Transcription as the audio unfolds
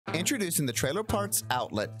Introducing the Trailer Parts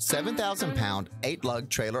Outlet 7,000 pound 8-lug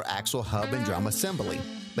trailer axle hub and drum assembly,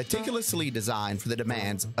 meticulously designed for the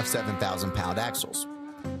demands of 7,000 pound axles.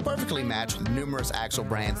 Perfectly matched with numerous axle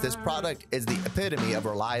brands, this product is the epitome of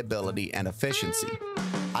reliability and efficiency.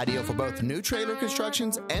 Ideal for both new trailer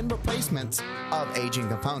constructions and replacements of aging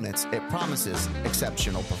components, it promises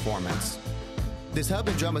exceptional performance. This hub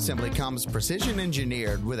and drum assembly comes precision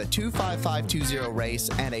engineered with a 25520 race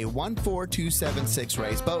and a 14276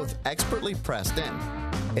 race, both expertly pressed in.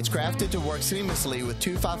 It's crafted to work seamlessly with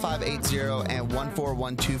 25580 and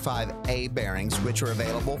 14125A bearings, which are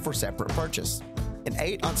available for separate purchase. An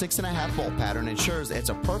 8 on 6.5 bolt pattern ensures it's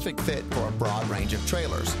a perfect fit for a broad range of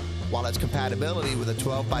trailers, while its compatibility with a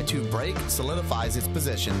 12x2 brake solidifies its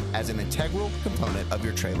position as an integral component of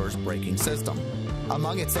your trailer's braking system.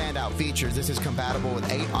 Among its standout features, this is compatible with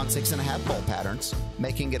 8 on 6.5 bolt patterns,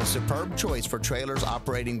 making it a superb choice for trailers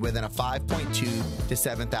operating within a 5.2 to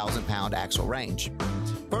 7,000 pound axle range.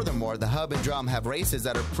 Furthermore, the hub and drum have races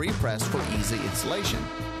that are pre-pressed for easy installation,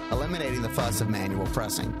 eliminating the fuss of manual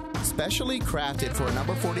pressing. Specially crafted for a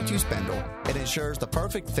number 42 spindle, it ensures the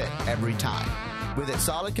perfect fit every time. With its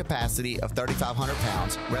solid capacity of 3,500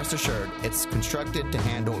 pounds, rest assured it's constructed to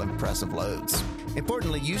handle impressive loads.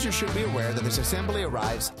 Importantly, users should be aware that this assembly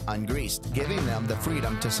arrives ungreased, giving them the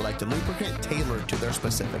freedom to select a lubricant tailored to their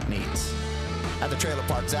specific needs. At the Trailer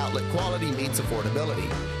Parts Outlet, quality meets affordability.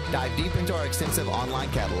 Dive deep into our extensive online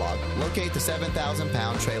catalog, locate the 7,000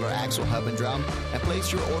 pound trailer axle hub and drum, and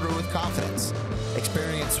place your order with confidence.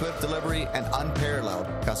 Experience swift delivery and unparalleled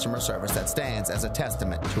customer service that stands as a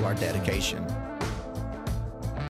testament to our dedication.